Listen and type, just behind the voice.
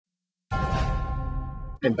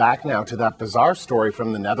And back now to that bizarre story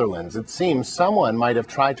from the Netherlands. It seems someone might have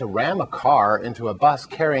tried to ram a car into a bus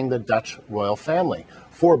carrying the Dutch royal family.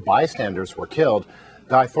 4 bystanders were killed.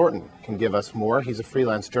 Guy Thornton can give us more. He's a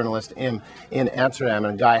freelance journalist in Amsterdam.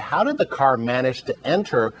 And Guy, how did the car manage to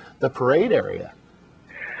enter the parade area?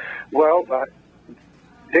 Well,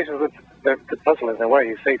 this is the puzzle in a way.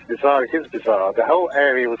 You say it's bizarre, it is bizarre. The whole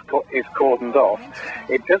area is cordoned off.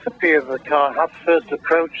 It does appear that the car had first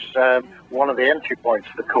approached one of the entry points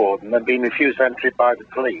of the cordon and been refused entry by the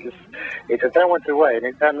police. It then went away, and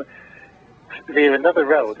it then, via another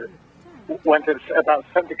road, went at about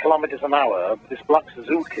 70 kilometers an hour, this black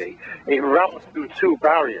Suzuki. It ran through 2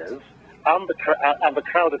 barriers, and the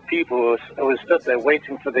crowd of people who were stood there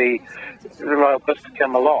waiting for the royal bus to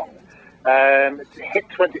come along. Hit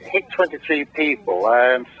 23 people,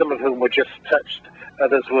 some of whom were just touched,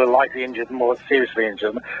 others were lightly injured, more seriously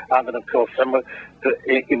injured, and then of course some were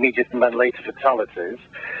immediate and then later fatalities.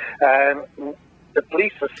 The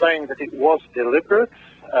police are saying that it was deliberate.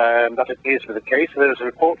 That appears to be the case. There was a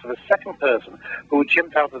report of a second person who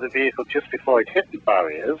jumped out of the vehicle just before it hit the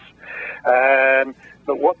barriers.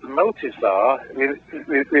 But what the motives are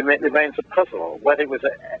remains a puzzle. Whether it was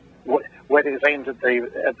aimed at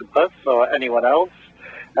the bus or anyone else.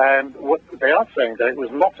 What they are saying that it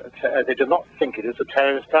was not. They do not think it is a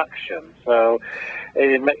terrorist action. So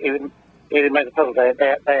it made a puzzle.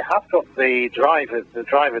 They have got the driver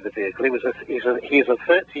of the vehicle. He's a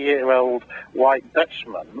 30-year-old white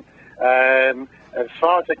Dutchman. As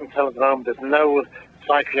far as I can tell at the moment, there's no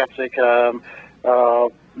psychiatric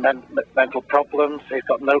mental problems. He's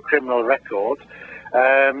got no criminal record.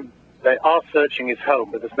 They are searching his home,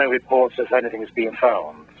 but there's no reports of anything is being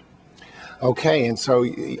found. Okay, and so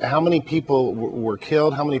how many people were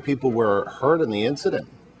killed? How many people were hurt in the incident?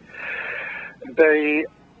 There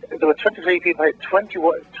were 23 people.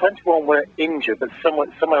 21 were injured, but some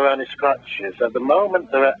were only scratches. At the moment,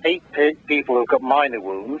 there are 8 people who've got minor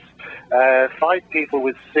wounds, 5 people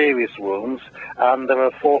with serious wounds, and there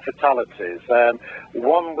are 4 fatalities.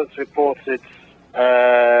 One was reported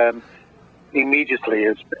immediately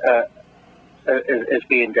as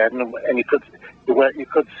being dead, and you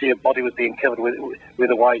could see a body was being covered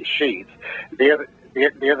with a white sheet. The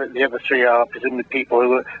other 3 are presumably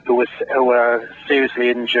people who were seriously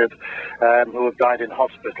injured, who have died in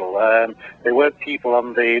hospital. There were people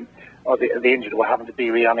on the injured who were having to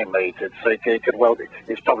be reanimated. So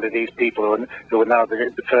it's probably these people who are now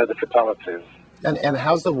the further fatalities. And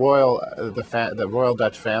how's the royal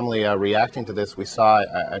Dutch family reacting to this? We saw,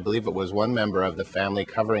 I believe it was one member of the family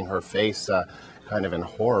covering her face, kind of in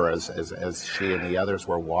horror as she and the others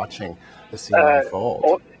were watching the scene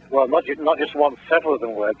unfold. Well, not just one. Several of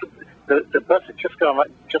them were. The bus had just gone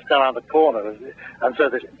around the corner, and so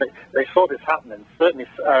they saw this happening. Certainly,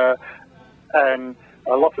 a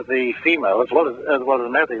lot of the female, as well as the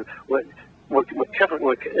male, were covered.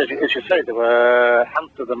 As you say, they were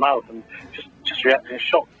hands to the mouth and just reacting in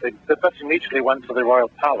shock. The bus immediately went to the royal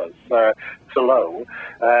palace, Toulouse,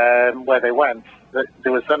 where they went.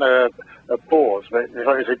 There was then a pause, but it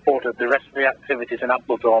was reported the rest of the activities in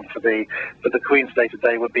Appledorn for the Queen's Day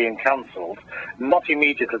today were being cancelled. Not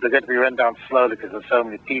immediately, they're going to be run down slowly because there's so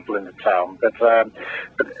many people in the town. But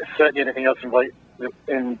certainly anything else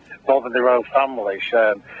involving the royal family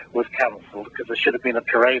was cancelled because there should have been a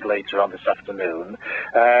parade later on this afternoon.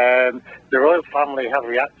 The royal family have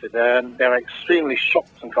reacted and they're extremely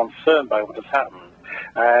shocked and concerned by what has happened.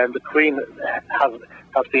 The Queen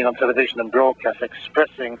has been on television and broadcast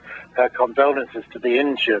expressing her condolences to the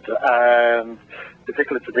injured and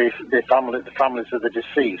particularly to the families of the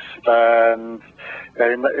deceased. And they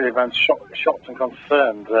remain shocked and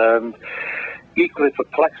concerned and equally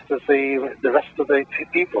perplexed as the rest of the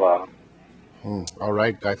people are. All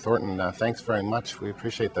right, Guy Thornton, thanks very much. We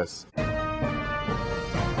appreciate this.